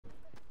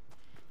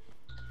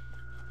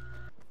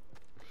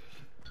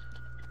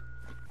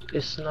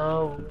It's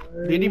no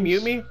worries. Did he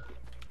mute me?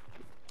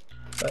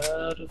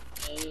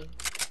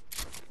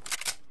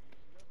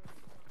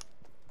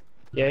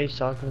 Yeah, he's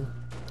talking.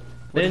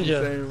 What is he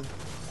Ninja. saying?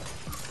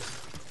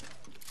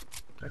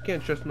 I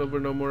can't trust Nova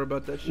no more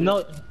about that shit.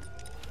 No.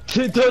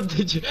 Don't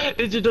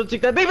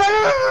take that.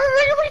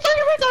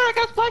 I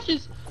got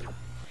splashes.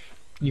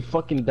 You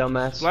fucking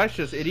dumbass. Splash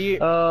us, idiot.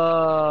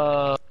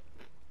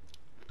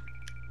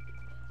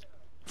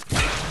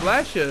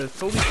 Splash us.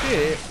 Holy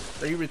shit.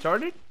 Are you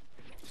retarded?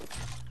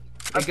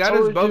 I got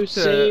us both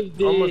to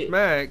almost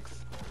max.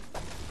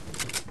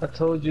 I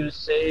told you to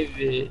save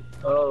it.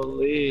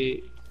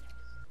 Holy.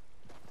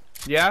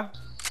 Yeah?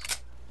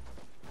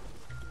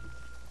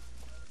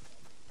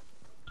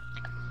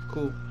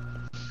 Cool.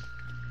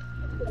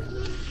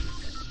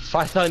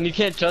 Python, you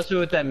can't trust me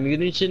with that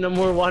muting shit no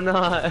more. Why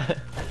not?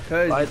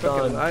 Cause you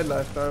fucking lied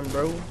last time,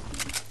 bro.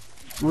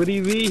 What do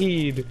you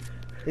mean?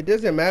 It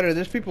doesn't matter.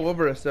 There's people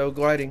over us though,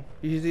 gliding.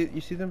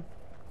 You see them?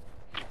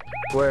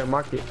 Where?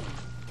 Mark it.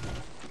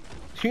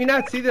 Do you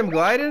not see them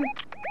gliding?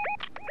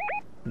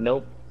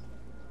 Nope.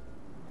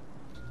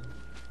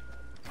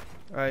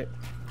 Alright.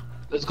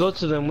 Let's go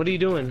to them. What are you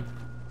doing?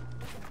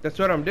 That's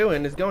what I'm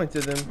doing, is going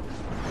to them.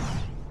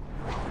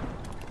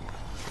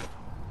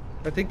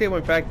 I think they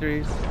went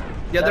factories.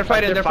 Yeah, they're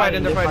fighting. Go,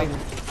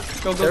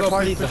 They're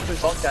partying the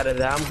fuck out of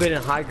that. I'm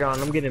getting high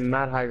ground. I'm getting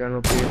mad high ground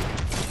up here.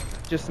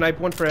 Just snipe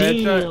one for a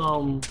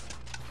headshot.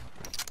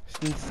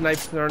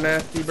 Snipes are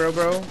nasty, bro.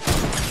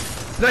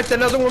 Sniped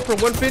another one for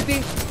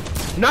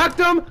 150. Knocked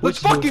him. Let's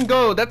fucking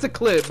go. That's a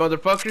clip,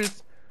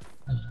 motherfuckers.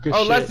 Good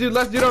oh, shit.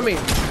 last dude on me.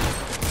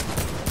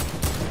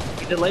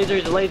 He's a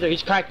laser.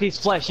 He's cracked. He's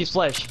flesh.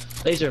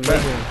 Laser.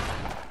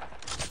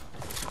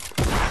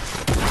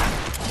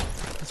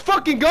 Let's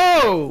fucking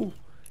go.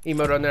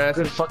 Emote on their ass.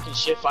 Good fucking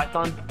shit,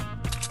 Python.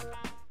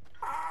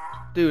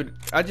 Dude,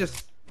 I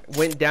just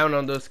went down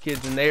on those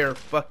kids and they are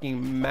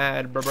fucking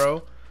mad,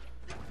 bro.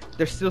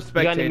 They're still spectating.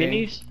 You got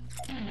any minis?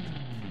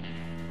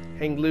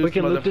 Hang loose, we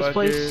can loot this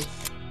place.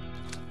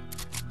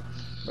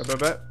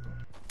 Bet.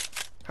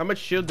 How much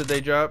shield did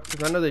they drop?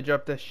 Because I know they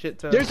dropped that shit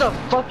ton. There's a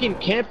fucking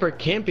camper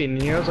camping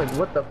in here. I was like,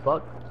 what the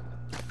fuck?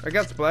 I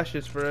got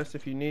splashes for us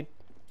if you need.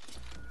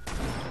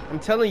 I'm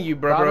telling you,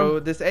 bro.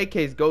 This AK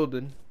is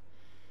golden.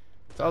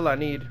 That's all I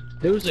need.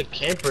 There was a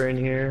camper in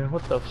here.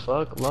 What the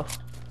fuck?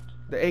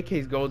 The AK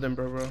is golden,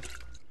 bro.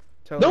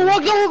 Don't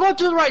go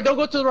to the right. Don't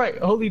go to the right.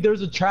 Holy,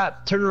 there's a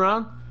trap. Turn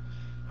around.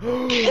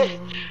 Hold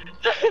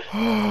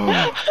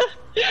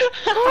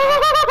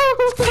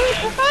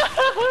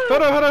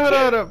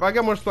up. I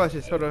got more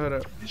splashes. Hold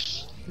up.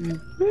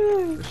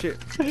 Shit.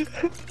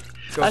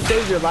 Go. I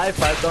saved your life,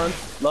 Python.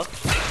 Look.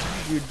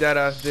 You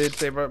deadass did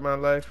save up my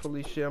life.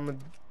 Holy shit, I'm gonna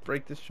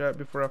break this trap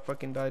before I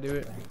fucking die to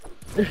it.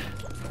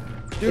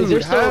 Dude, is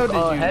there how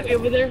still did you... heavy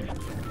over there?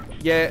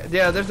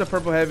 Yeah, there's a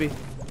purple heavy.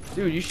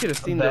 Dude, you should have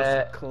seen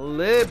those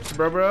clips,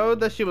 bro.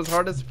 That shit was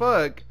hard as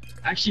fuck.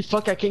 Actually,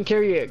 fuck, I can't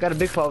carry it. Got a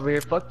big fall over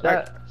here. Fuck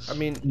that. I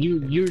mean,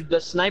 you're the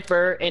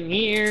sniper in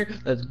here.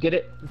 Let's get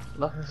it.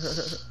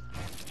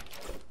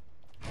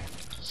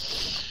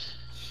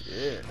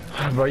 Shit.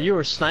 Bro, you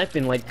were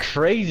sniping like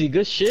crazy.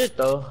 Good shit,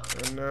 though.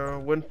 I know.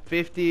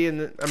 150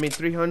 and then,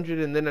 300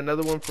 and then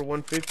another one for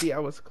 150. I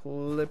was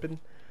clipping.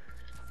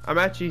 I'm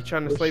actually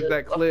trying to save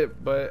that clip,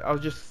 but I'll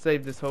just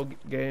save this whole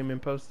game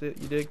and post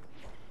it. You dig?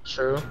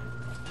 True.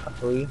 I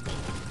believe.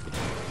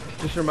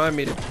 Just remind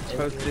me to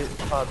post it.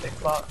 Big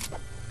pot.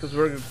 Because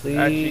we're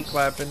actually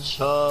clapping.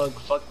 Chug,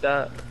 fuck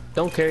that.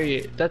 Don't carry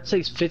it. That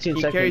takes 15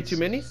 seconds. You carry 2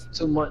 minis?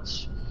 Too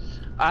much.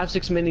 I have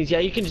 6 minis. Yeah,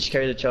 you can just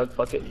carry the chug.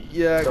 Fuck it.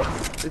 Yeah,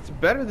 it's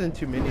better than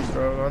 2 minis,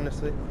 bro,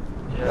 honestly.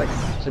 Yeah, like,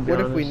 what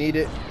if we need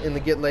it and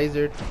get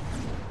lasered?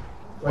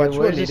 Wait,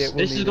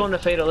 this is going to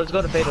Fatal. Let's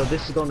go to Fatal.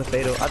 This is going to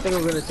Fatal. I think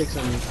we're going to take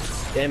some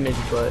damage,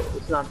 but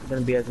it's not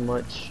going to be as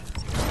much.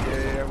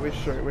 Yeah, we're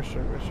straight.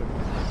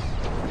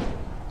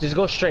 Just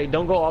go straight.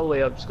 Don't go all the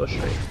way up. Just go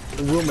straight.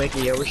 We'll make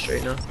it. Yeah, we're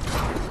straight now.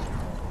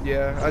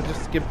 Yeah, I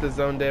just skipped the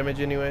zone damage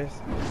anyways.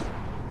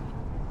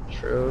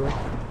 True.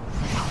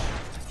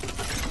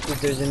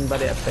 If there's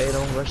anybody at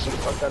Fatal, rush the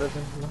fuck out of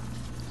them.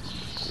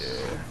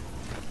 Yeah.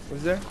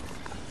 Was there?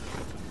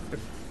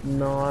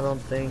 No, I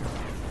don't think.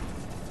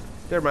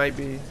 There might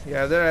be.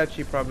 Yeah, there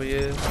actually probably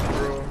is.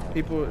 Bro.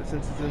 People,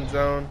 since it's in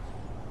zone,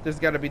 there's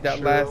got to be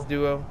that last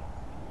duo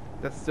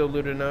that's still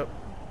looting up.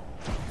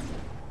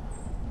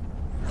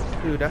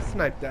 Dude, I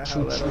sniped that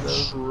hell out of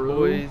those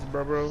boys,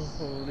 bro.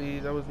 Holy,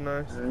 that was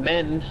nice.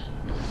 Men.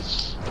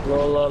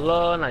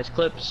 La, nice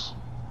clips.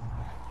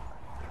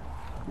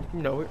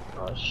 You know it.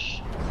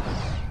 Gosh.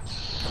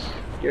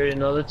 You already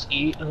know, let's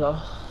eat.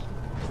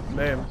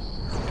 Man.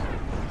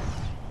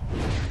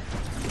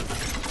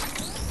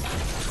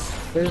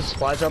 There's a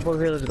supply drop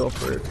over here, let's go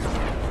for it.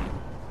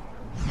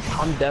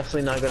 I'm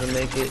definitely not gonna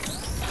make it.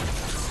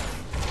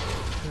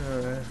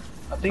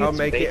 I think I'll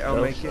make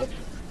it.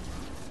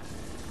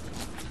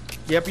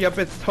 Yep,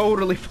 it's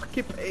totally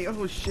fucking bait.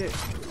 Oh shit.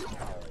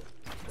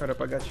 Hold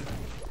up, I got you.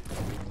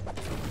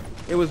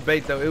 It was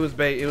bait though, it was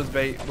bait.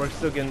 We're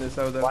still getting this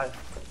out of there.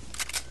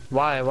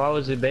 Why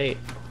was it bait?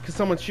 Cause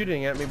someone's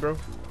shooting at me, bro.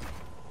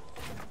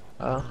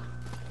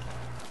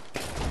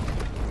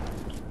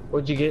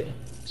 What'd you get?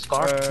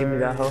 Scar? Give me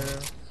that hoe. Yeah.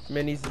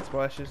 Minis and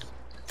splashes.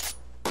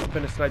 I'm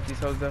finna snipe these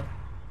hoes though.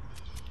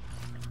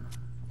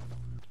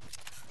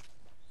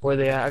 Where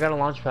they at? I got a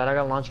launch pad.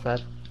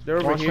 They're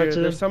over here.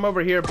 There's some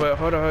over here, but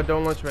hold on,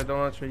 don't launch pad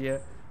yet.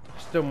 There's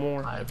still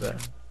more. I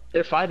bet.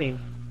 They're fighting.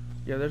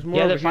 Yeah, there's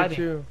more over here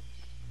too.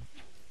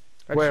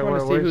 I just want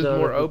to see who's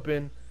more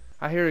open.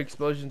 I hear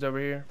explosions over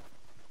here.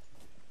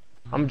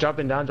 I'm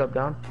dropping down, drop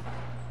down.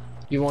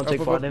 You won't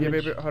take fall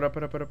damage? Yeah, baby. Hold up.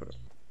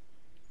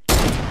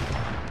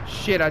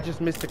 Shit, I just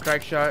missed a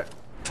crack shot.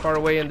 Far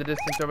away in the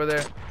distance over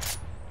there.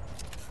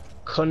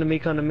 Come to me.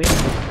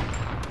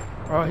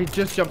 Oh, he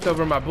just jumped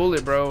over my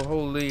bullet, bro.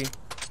 Holy.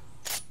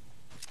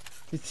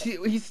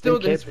 He's still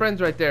his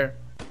friend's right there.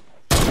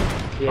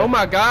 Yeah. Oh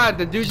my god,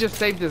 the dude just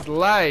saved his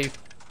life.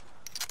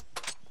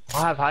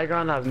 I have high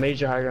ground, I have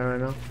major high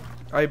ground right now.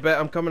 I bet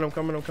I'm coming.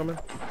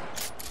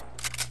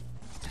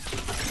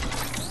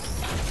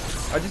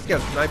 I just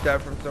got sniped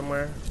at from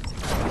somewhere.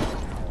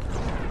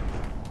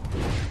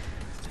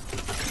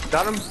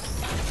 Got him.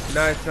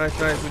 Nice.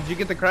 Did you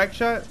get the crack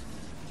shot?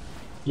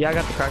 Yeah, I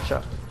got the crack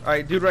shot.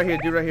 Alright, dude right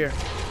here.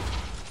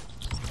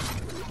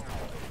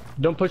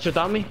 Don't push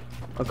without me.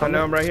 I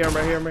know, I'm right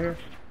here.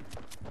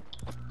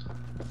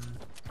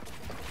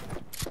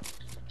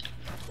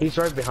 He's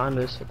right behind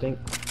us, I think.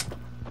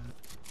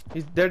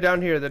 They're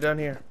down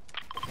here.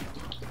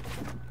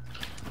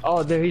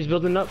 Oh, there, he's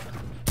building up.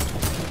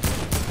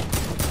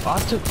 Oh, I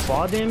took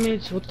fall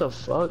damage? What the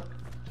fuck?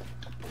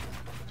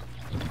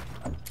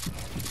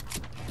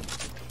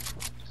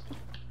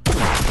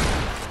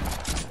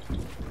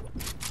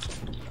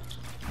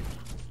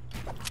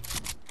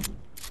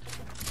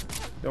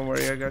 Don't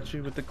worry, I got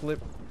you with the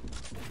clip.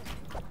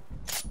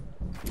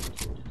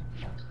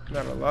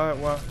 Not a lot,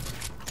 wow.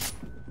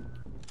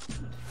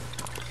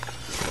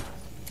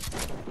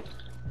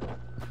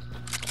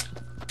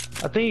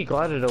 I think he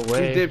glided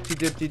away. He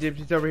dipped.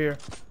 He's over here.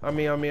 On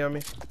me.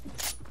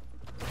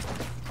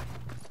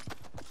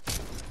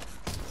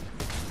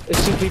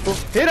 It's two people.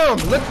 Hit him!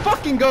 Let's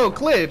fucking go!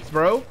 Clips,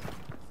 bro.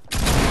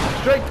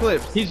 Straight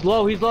clips. He's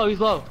low. He's low.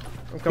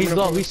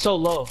 He's so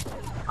low.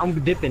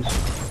 I'm dipping.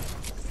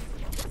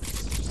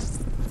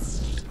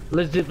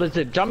 Let's dip.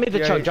 Drop me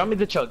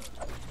the chug.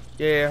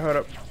 Yeah, hold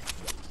up.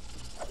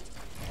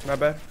 Not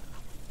bad.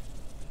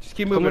 Just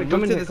keep moving.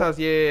 Move to this house.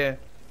 Yeah.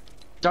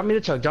 Drop me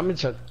the chug.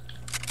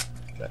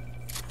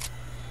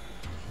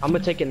 I'm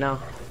gonna take it now.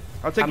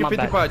 I'll take your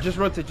 55. Just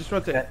rotate.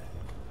 Okay.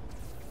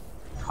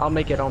 I'll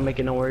make it,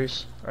 no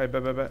worries. Alright,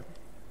 bet.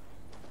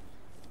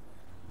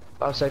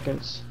 5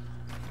 seconds.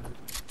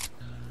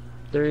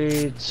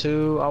 3,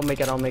 2, I'll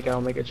make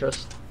it,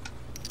 trust.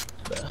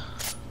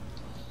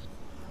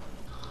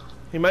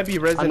 He might be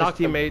resin his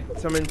teammate.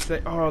 Someone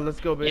say, oh, let's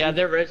go, baby. Yeah,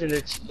 they're resin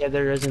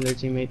their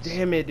teammates.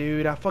 Damn it,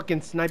 dude. I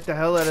fucking sniped the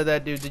hell out of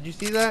that dude. Did you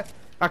see that?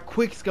 I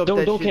quick scoped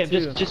that shit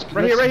too. Just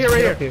right here.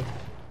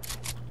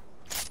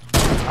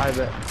 I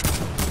bet.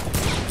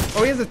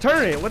 Oh, he has a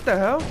turret. What the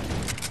hell?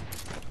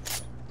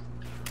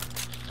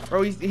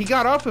 Oh, he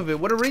got off of it.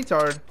 What a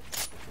retard.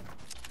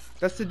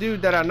 That's the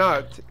dude that I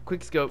knocked.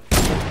 Quick scope.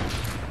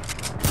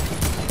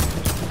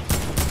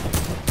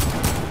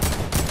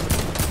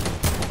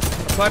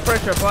 Apply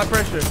pressure. Apply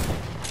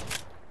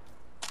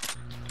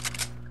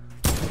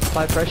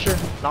pressure.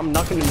 I'm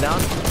knocking him down.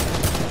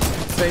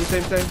 Same.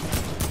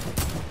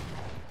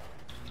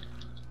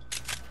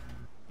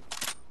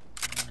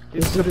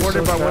 He's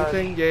supported by one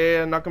thing.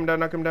 Yeah, knock him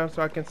down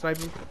so I can snipe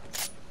him.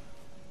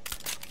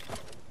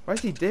 Why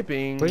is he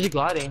dipping? Where's he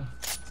gliding?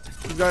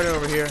 He's gliding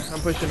over here. I'm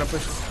pushing.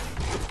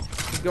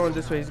 He's going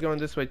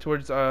this way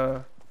towards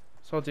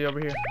Salty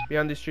over here.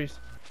 Behind these trees.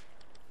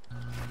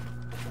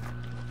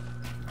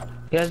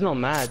 He has no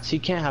mats. He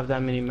can't have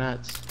that many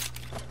mats.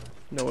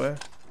 No way.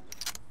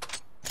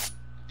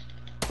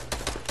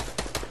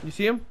 You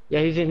see him?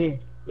 Yeah, he's in here.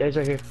 Yeah, he's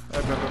right here.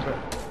 Right.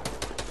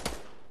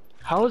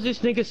 How is this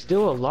nigga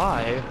still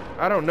alive?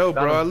 I don't know,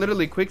 bro. I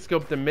literally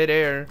quickscoped him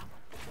midair.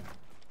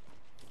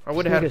 I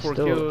would have had 4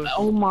 kills.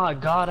 Oh my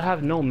god, I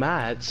have no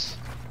mats.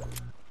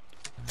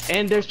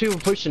 And there's people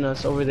pushing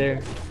us over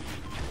there.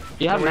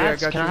 You have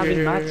mats? Can I have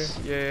any mats?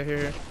 Yeah,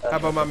 here. How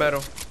about my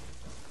metal?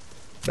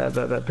 Bet.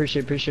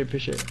 Appreciate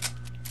it.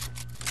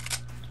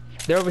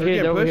 They're over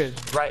here.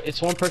 Right,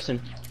 it's one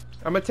person.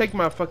 I'm gonna take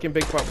my fucking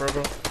big pot, bro.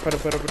 Put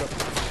up.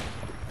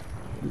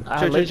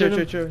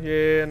 Chill.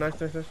 Yeah,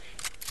 nice.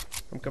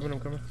 I'm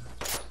coming.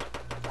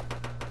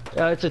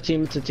 Yeah, it's a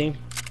team.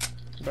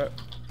 Bet.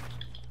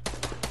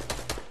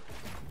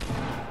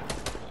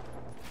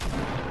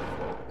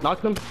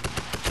 Knock them.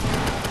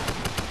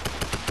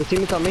 The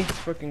teammate's on me. Let's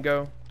fucking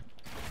go.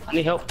 I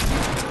need help.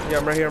 Yeah,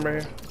 I'm right here.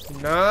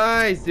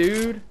 Nice,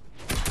 dude.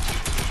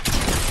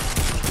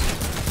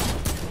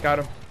 Got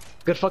him.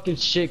 Good fucking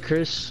shit,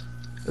 Chris.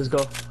 Let's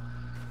go.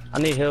 I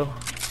need heal.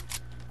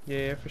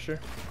 Yeah, for sure.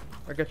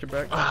 I got your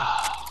back.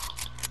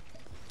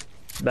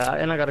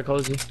 And I got a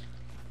cozy.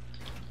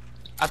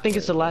 I think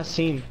it's the last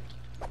team.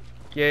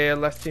 Yeah,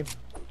 last team.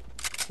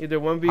 Either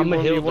 1v1, I'm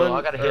a heal, though.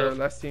 I 1v1 gotta or heal.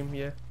 last team,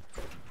 yeah.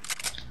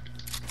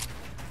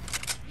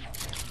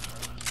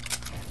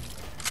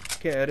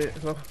 Can't edit.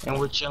 Oh. And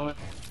we're chilling.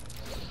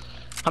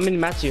 How many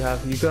mats do you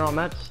have? You good on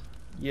mats?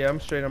 Yeah, I'm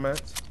straight on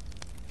mats.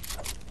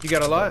 You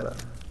got a lot?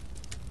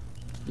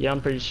 Yeah,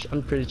 I'm pretty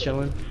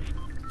chilling.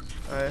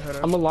 Alright, hold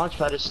on. I'm a launch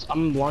pad.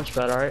 I'm a launch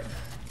pad, alright?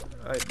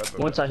 Alright,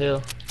 Once I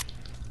heal.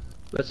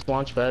 Let's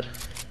launch pad.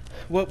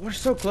 Well, we're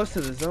so close to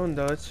the zone,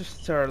 though. It's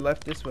just to our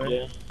left this way.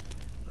 Yeah.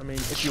 I mean,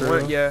 if True. you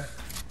want, yeah.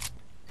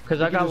 Cause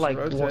I got like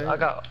rotate. I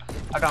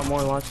got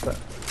more launch pad.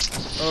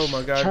 Oh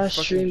my god, Trash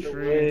fucking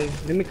tree.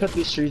 Let me cut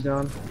these trees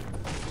down.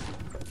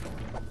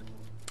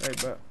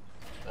 Alright, but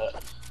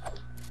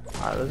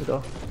Alright, let's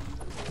go.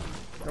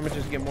 I'm gonna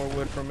just get more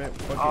wood from it.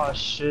 Fuck Oh it.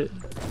 shit.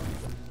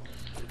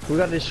 We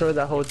gotta destroy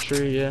that whole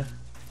tree, yeah.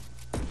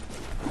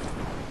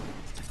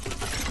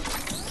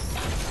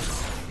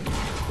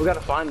 We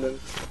gotta find them.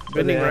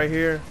 Bending right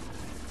here.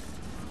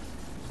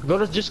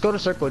 Just go to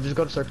circle. Just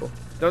go to circle.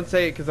 Don't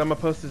say it, cause I'm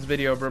gonna post this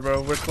video,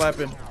 bro. We're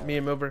clapping, me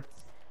and Milver.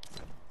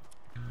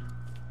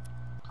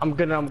 I'm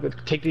gonna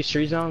take these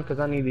trees down because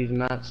I need these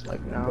mats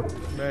like now.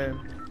 Man.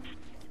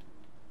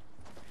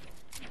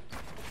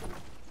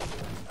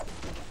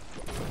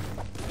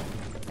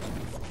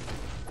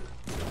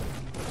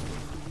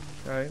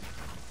 Alright.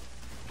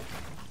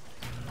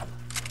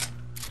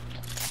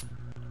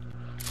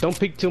 Don't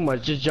peek too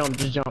much. Just jump.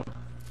 Just jump.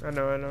 I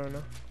know.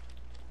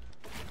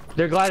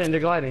 They're gliding. They're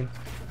gliding.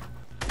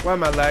 Why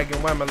am I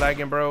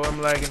lagging, bro?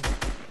 I'm lagging.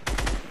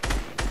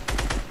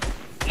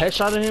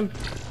 Headshot at him.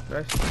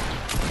 Nice.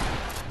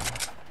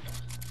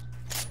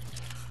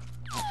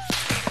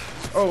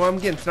 Oh, I'm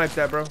getting sniped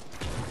at, bro.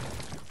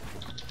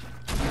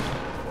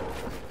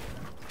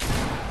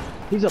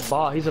 He's a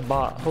bot. He's a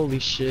bot. Holy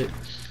shit.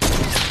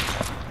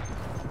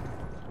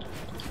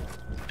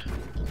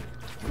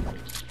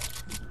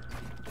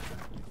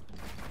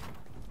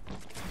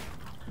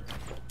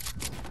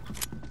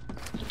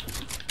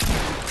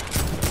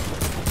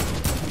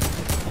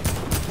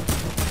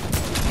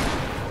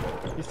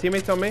 His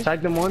teammates on me.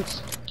 Tagged him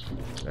once.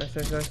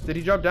 Nice. Did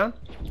he drop down?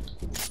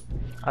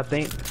 I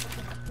think.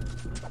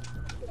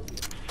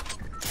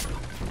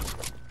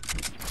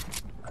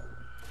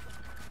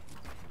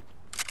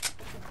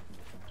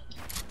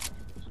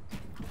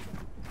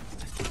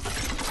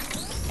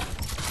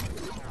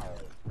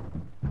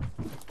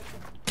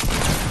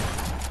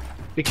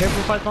 Be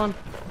careful, Python.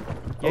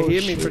 Yeah, Oh, he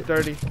hit me shit. for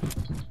 30.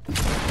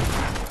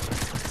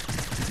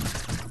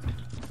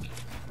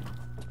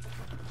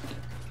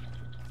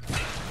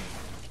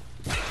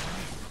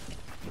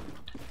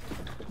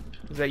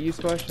 Is that you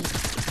splashing?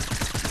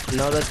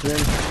 No, that's them.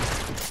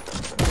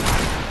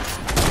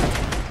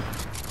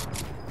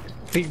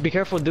 Be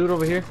careful, dude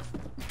over here.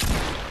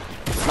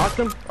 Knocked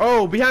him.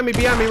 Oh, behind me,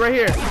 right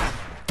here.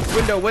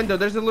 Window.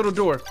 There's a little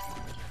door.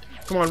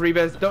 Come on,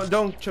 Rivez.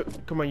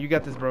 Come on, you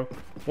got this, bro.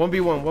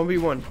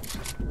 1v1.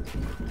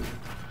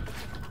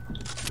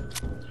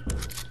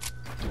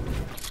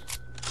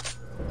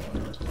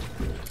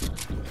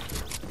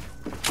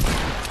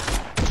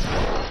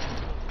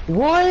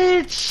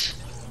 What?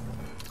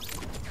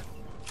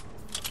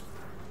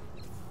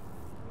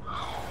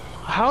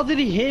 How did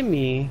he hit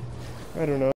me? I don't know.